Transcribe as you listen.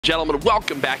Gentlemen,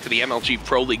 welcome back to the MLG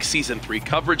Pro League Season 3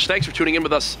 coverage. Thanks for tuning in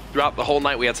with us throughout the whole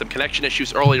night. We had some connection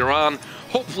issues earlier on.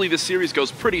 Hopefully this series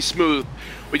goes pretty smooth.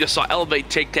 We just saw Elevate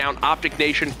take down Optic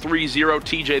Nation 3-0.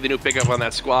 TJ, the new pickup on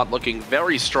that squad, looking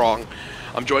very strong.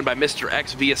 I'm joined by Mr.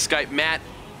 X via Skype. Matt.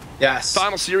 Yes.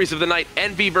 Final series of the night,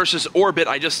 Envy versus Orbit.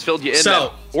 I just filled you in.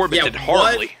 So, Orbit did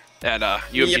horribly at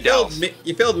UMG Dallas.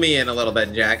 You filled me in a little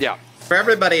bit, Jack. Yeah. For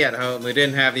everybody at home who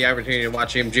didn't have the opportunity to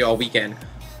watch UMG all weekend,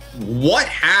 what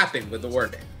happened with the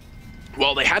Orbit?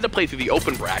 Well, they had to play through the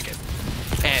open bracket,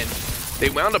 and they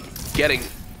wound up getting,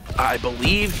 I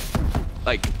believe,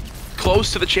 like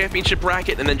close to the championship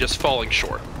bracket and then just falling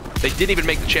short. They didn't even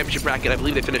make the championship bracket. I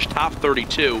believe they finished top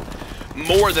 32.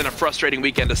 More than a frustrating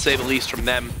weekend, to say the least, from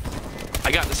them.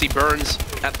 I got to see Burns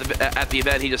at the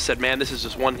event. He just said, man, this is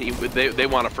just one they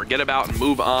want to forget about and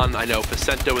move on. I know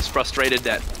Vicento is frustrated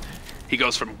that he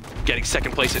goes from getting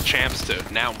second place at Champs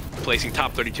to now placing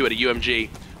top 32 at a UMG.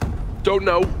 Don't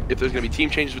know if there's going to be team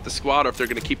changes with the squad or if they're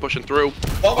going to keep pushing through.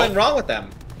 What went wrong with them?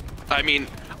 I mean,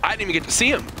 I didn't even get to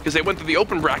see them because they went through the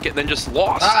open bracket and then just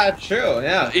lost. True,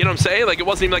 yeah. You know what I'm saying? Like, it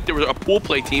wasn't even like there was a pool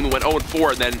play team who went 0-4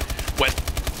 and then went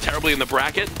terribly in the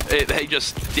bracket. They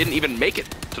just didn't even make it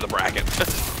to the bracket.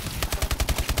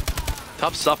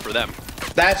 Tough stuff for them.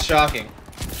 That's shocking.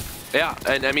 Yeah,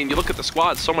 and I mean, you look at the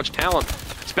squad, so much talent,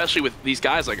 especially with these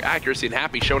guys like Accuracy and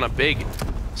Happy showing up big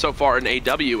so far in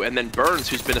AW, and then Burns,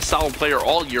 who's been a solid player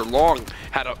all year long,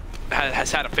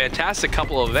 has had a fantastic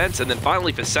couple of events, and then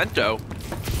finally Vicento.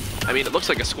 I mean, it looks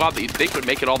like a squad that you'd think would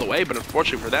make it all the way, but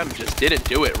unfortunately for them, just didn't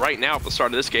do it. Right now, at the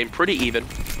start of this game, pretty even.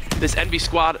 This Envy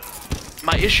squad,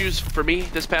 my issues for me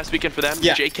this past weekend for them,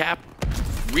 yeah. JCap,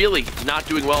 really not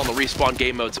doing well in the respawn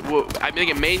game modes. I think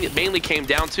it mainly came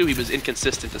down to he was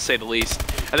inconsistent, to say the least.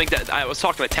 I think that I was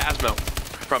talking to Tasmo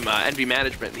from Envy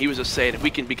Management, and he was just saying if we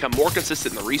can become more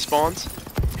consistent in the respawns,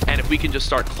 and if we can just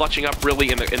start clutching up really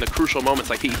in the crucial moments,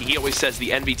 like he always says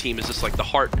the Envy team is just like the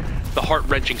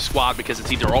heart-wrenching squad, because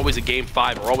it's either always a game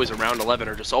 5 or always a round 11,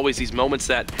 or just always these moments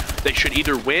that they should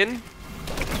either win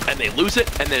and they lose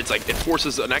it, and then it's like it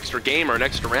forces an extra game or an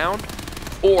extra round,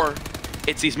 or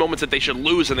it's these moments that they should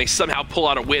lose and they somehow pull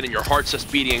out a win and your heart's just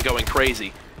beating and going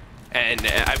crazy. And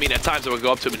I mean, at times I would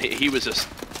go up to him and he was just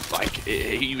like,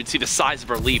 you would see the size of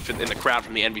relief in the crowd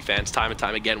from the Envy fans time and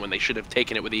time again when they should have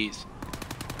taken it with ease.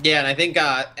 Yeah, and I think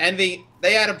Envy,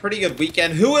 they had a pretty good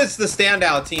weekend. Who is the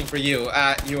standout team for you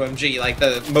at UMG? Like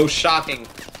the most shocking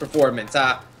performance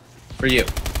for you?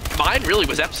 Mine really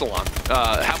was Epsilon.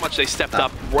 How much they stepped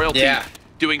up. Royalty. Yeah.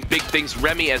 Doing big things.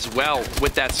 Remy as well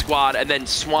with that squad, and then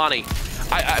Swanee.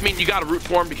 I mean, you got to root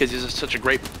for him because he's just such a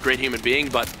great human being,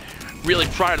 but really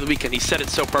prior to the weekend, he said it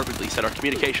so perfectly. He said, our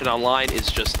communication online is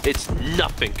just, it's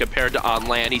nothing compared to on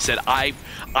LAN. He said, I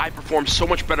perform so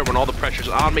much better when all the pressure's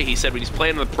on me. He said when he's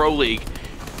playing in the Pro League,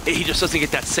 he just doesn't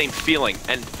get that same feeling,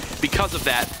 and because of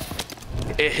that,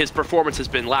 his performance has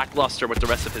been lackluster with the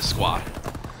rest of his squad.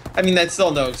 I mean, that's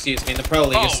still no excuse. I mean, the Pro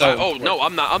League is so... no,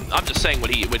 I'm not. I'm just saying what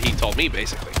he told me,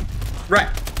 basically. Right.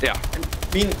 Yeah.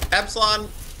 I mean, Epsilon,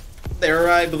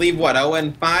 they're, I believe, what,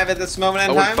 0-5 at this moment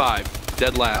in time? 0-5,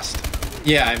 dead last.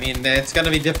 Yeah, I mean, it's going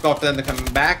to be difficult for them to come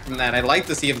back from that. I'd like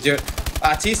to see them do it.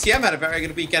 TCM had a very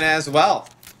good weekend as well.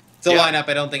 It's a lineup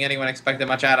I don't think anyone expected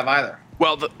much out of either.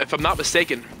 Well, if I'm not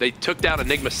mistaken, they took down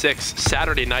Enigma 6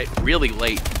 Saturday night really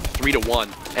late,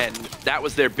 3-1, and that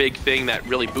was their big thing that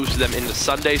really boosted them into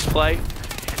Sunday's play.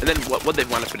 And then what they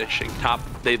wound up finishing? Top,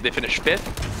 they finished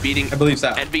 5th, beating I believe so.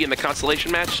 Envy in the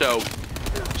consolation match, so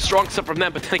strong stuff from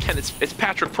them, but then again, it's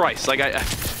Patrick Price. Like,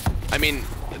 I mean,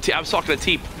 I was talking to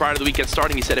T prior to the weekend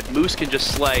starting. He said if Moose can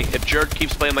just slay, if Jerd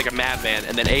keeps playing like a madman,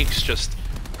 and then Aches just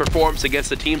performs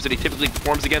against the teams that he typically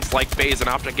performs against, like FaZe and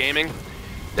Optic Gaming,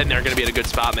 then they're going to be in a good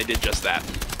spot, and they did just that.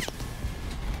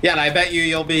 Yeah, and I bet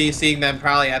you'll be seeing them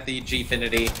probably at the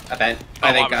Gfinity event.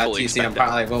 I think TCM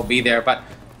probably will be there. But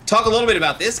talk a little bit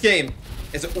about this game.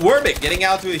 Is Orbit getting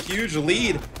out to a huge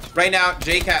lead right now?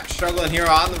 JCap struggling here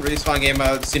on the respawn game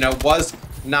modes. You know, was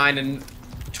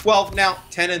 9-12 now,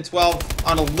 10-12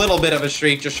 on a little bit of a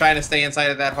streak, just trying to stay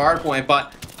inside of that hard point.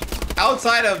 But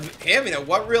outside of him, you know,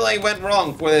 what really went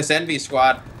wrong for this Envy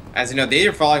squad? As you know, they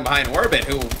are falling behind Orbit,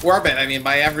 I mean,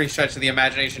 by every stretch of the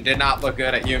imagination, did not look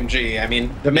good at UMG. I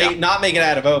mean, not make it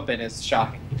out of open is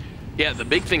shocking. Yeah, the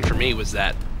big thing for me was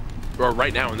that, or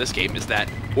right now in this game, is that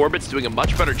Orbit's doing a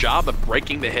much better job of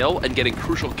breaking the hill and getting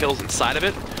crucial kills inside of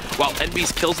it, while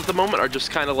Envy's kills at the moment are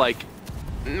just kind of like,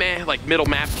 meh, like middle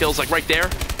map kills, like right there.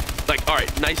 Like, all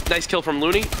right, nice kill from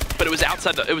Looney. but it was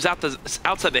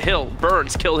outside the hill.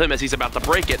 Burns killed him as he's about to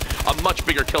break it. A much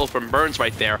bigger kill from Burns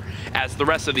right there, as the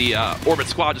rest of the Orbit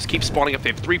squad just keeps spawning up. They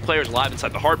have 3 players alive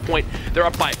inside the hard point. They're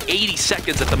up by 80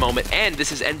 seconds at the moment, and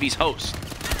this is Envy's host.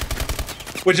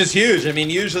 Which is huge. I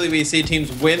mean, usually we see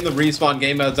teams win the respawn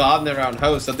game modes on their own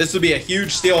host, so this would be a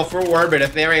huge steal for Orbit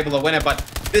if they're able to win it, but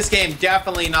this game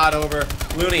definitely not over.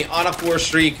 Looney on a 4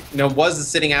 streak, was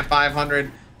sitting at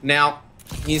 500. Now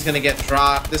he's going to get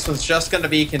dropped. This one's just going to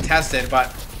be contested,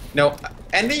 but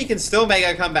Envy can still make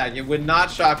a comeback. It would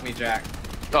not shock me, Jack.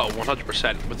 Oh,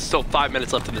 100%. With still 5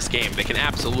 minutes left in this game, they can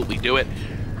absolutely do it.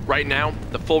 Right now,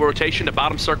 the full rotation, the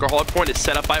bottom circle hard point is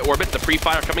set up by Orbit. The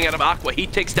pre-fire coming out of Aqua. He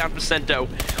takes down Vicento.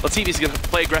 Let's see if he's going to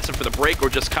play aggressive for the break or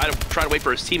just kind of try to wait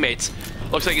for his teammates.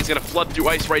 Looks like he's going to flood through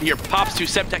ice right here. Pops to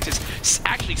Semtex,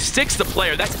 actually sticks the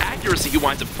player. That's accuracy. He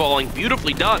winds up falling.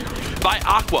 Beautifully done by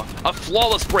Aqua. A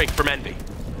flawless break from Envy.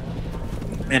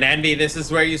 And Envy, this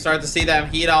is where you start to see them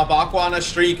heat up. Aqua on a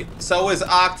streak. So is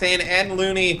Octane and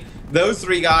Looney. Those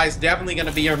 3 guys definitely going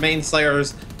to be your main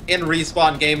slayers in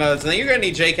respawn game modes. And then you're going to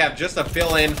need JCap just to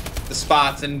fill in the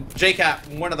spots. And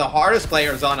JCap, one of the hardest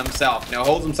players on himself,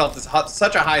 holds himself to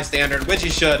such a high standard, which he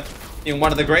should.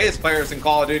 One of the greatest players in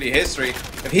Call of Duty history.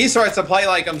 If he starts to play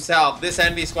like himself, this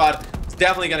Envy squad is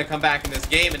definitely going to come back in this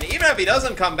game. And even if he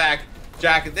doesn't come back,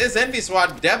 Jack, this Envy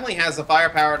squad definitely has the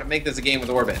firepower to make this a game with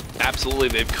Orbit. Absolutely.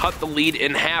 They've cut the lead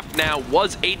in half now.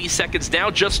 Was 80 seconds, now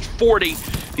just 40.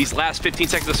 These last 15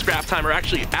 seconds of scrap time are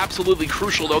actually absolutely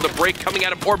crucial, though. The break coming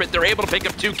out of Orbit, they're able to pick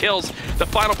up 2 kills. The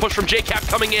final push from JCap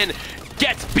coming in.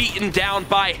 Gets beaten down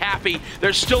by Happy.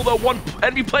 There's still the 1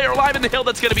 Envy player alive in the hill.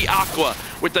 That's going to be Aqua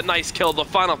with the nice kill. The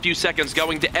final few seconds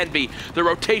going to Envy. The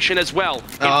rotation as well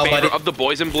in favor of the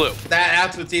boys in blue.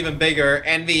 That's what's even bigger.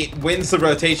 Envy wins the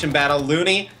rotation battle.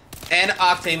 Looney and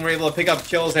Octane were able to pick up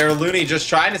kills there. Looney just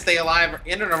trying to stay alive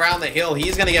in and around the hill.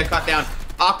 He's going to get cut down.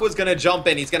 Aqua's going to jump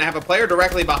in. He's going to have a player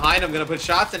directly behind him. Going to put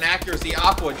shots in accuracy.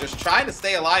 Aqua just trying to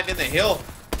stay alive in the hill.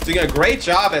 Doing a great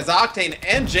job as Octane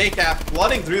and JCap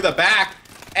flooding through the back.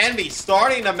 Envy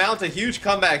starting to mount a huge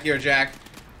comeback here, Jack.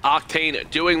 Octane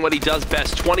doing what he does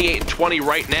best, 28 and 20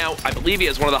 right now. I believe he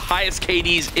has one of the highest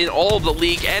KDs in all of the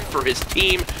league and for his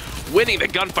team. Winning the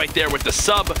gunfight there with the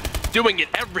sub, doing it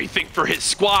everything for his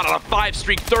squad on a 5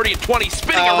 streak, 30 and 20,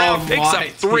 spinning around, picks up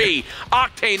 3.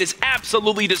 Octane is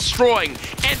absolutely destroying.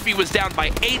 Envy was down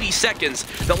by 80 seconds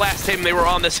the last time they were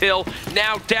on this hill.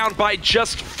 Now down by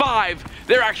just 5.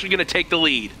 They're actually going to take the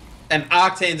lead. And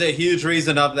Octane's a huge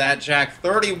reason of that, Jack.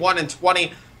 31 and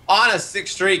 20 on a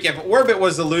 6 streak. If Orbit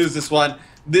was to lose this one,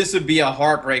 this would be a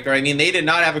heartbreaker. I mean, they did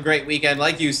not have a great weekend,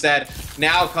 like you said.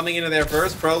 Now coming into their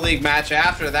first Pro League match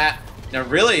after that,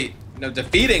 really,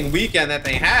 defeating weekend that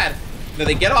they had.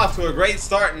 They get off to a great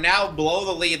start and now blow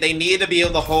the lead. They need to be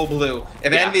able to hold blue.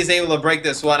 If Envy's able to break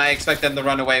this one, I expect them to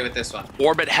run away with this one.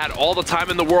 Orbit had all the time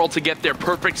in the world to get their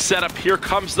perfect setup. Here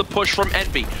comes the push from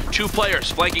Envy. 2 players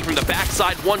flanking from the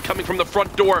backside, 1 coming from the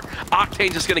front door.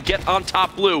 Octane just going to get on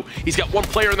top blue. He's got 1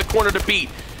 player in the corner to beat.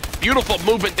 Beautiful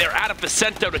movement there out of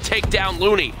Vicento to take down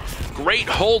Looney. Great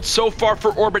hold so far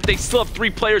for Orbit. They still have 3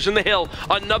 players in the hill.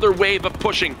 Another wave of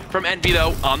pushing from Envy,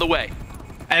 though, on the way.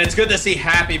 And it's good to see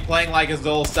Happy playing like his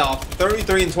old self.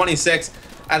 33 and 26.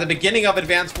 At the beginning of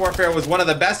Advanced Warfare was one of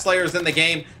the best slayers in the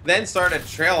game, then started to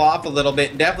trail off a little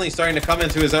bit, definitely starting to come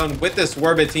into his own with this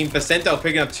Orbit team. Vicento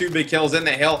picking up 2 big kills in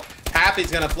the hill. Happy's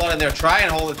going to flood in there, try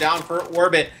and hold it down for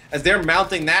Orbit as they're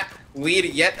mounting that lead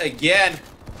yet again.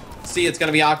 See, it's going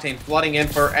to be Octane flooding in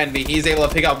for Envy. He's able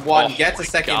to pick up 1, gets a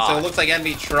second, so it looks like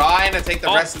Envy trying to take the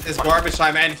rest of this garbage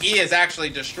time, and he is actually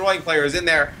destroying players in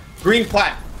there. Green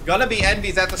plat. Gonna be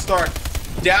Envy's at the start,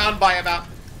 down by about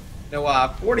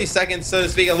 40 seconds, so to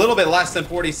speak, a little bit less than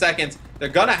 40 seconds. They're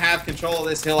gonna have control of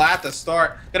this hill at the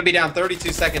start. Gonna be down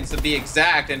 32 seconds to be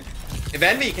exact, and if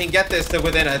Envy can get this to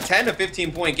within a 10 to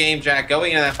 15 point game, Jack,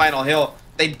 going into that final hill,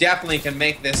 they definitely can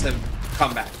make this a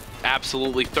comeback.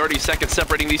 Absolutely. 30 seconds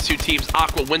separating these 2 teams.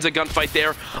 Aqua wins a gunfight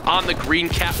there on the green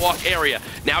catwalk area.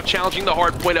 Now challenging the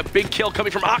hard point. A big kill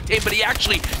coming from Octane, but he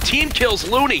actually team kills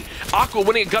Looney. Aqua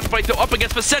winning a gunfight though up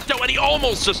against Vicento, and he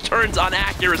almost just turns on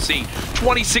accuracy.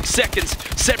 26 seconds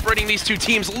separating these 2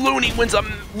 teams. Looney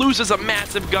loses a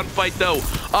massive gunfight though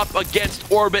up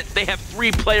against Orbit. They have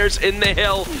 3 players in the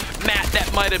hill. Matt,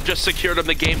 that might have just secured him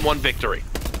the Game 1 victory.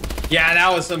 Yeah,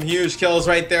 that was some huge kills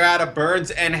right there out of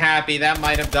Burns and Happy. That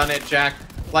might have done it, Jack.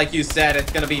 Like you said,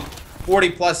 it's going to be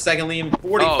 40-plus second lead,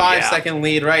 45-second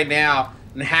lead right now.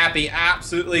 And Happy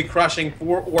absolutely crushing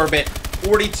for Orbit.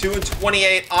 42 and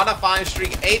 28 on a 5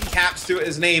 streak, 8 caps to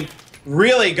his name.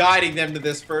 Really guiding them to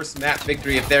this first map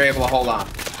victory if they're able to hold on.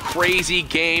 crazy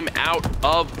game out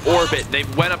of Orbit. They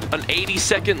went up an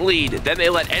 80-second lead. Then they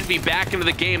let Envy back into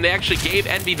the game. They actually gave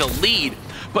Envy the lead,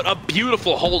 but a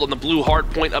beautiful hold on the blue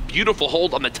hard point, a beautiful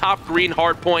hold on the top green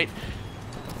hard point.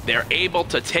 They're able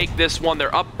to take this one.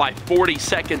 They're up by 40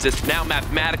 seconds. It's now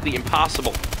mathematically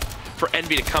impossible for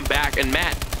Envy to come back. And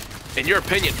Matt, in your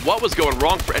opinion, what was going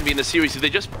wrong for Envy in the series? Did they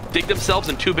just dig themselves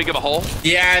in too big of a hole?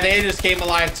 Yeah, they just came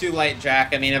alive too late,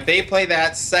 Jack. I mean, if they play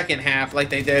that second half like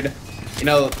they did, you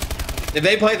know, if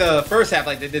they play the first half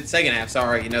like they did second half,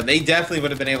 sorry, you know, they definitely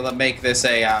would have been able to make this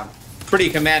a pretty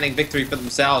commanding victory for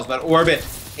themselves. But Orbit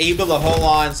able to hold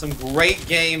on, some great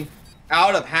game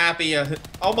out of Happy,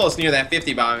 almost near that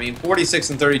 50 bomb. I mean, 46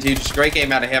 and 32, just a great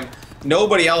game out of him.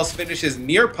 Nobody else finishes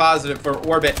near positive for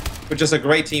Orbit, but just a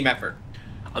great team effort.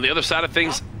 On the other side of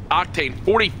things, Octane,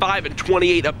 45 and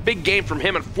 28, a big game from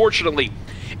him. Unfortunately,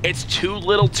 it's too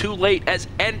little too late as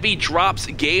Envy drops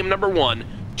game number 1,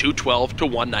 212 to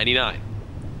 199.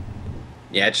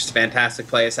 Yeah, just fantastic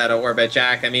plays out of Orbit,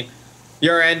 Jack. I mean,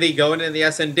 your Envy going into the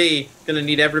S&D, going to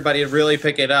need everybody to really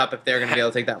pick it up if they're going to be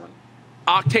able to take that one.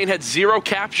 Octane had 0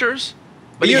 captures,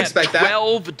 but he had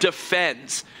 12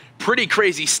 defends. Pretty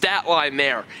crazy stat line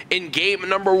there in game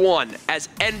number 1 as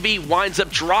Envy winds up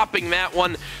dropping that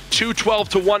one, 212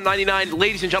 to 199.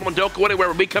 Ladies and gentlemen, don't go anywhere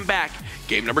when we come back.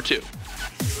 Game number 2.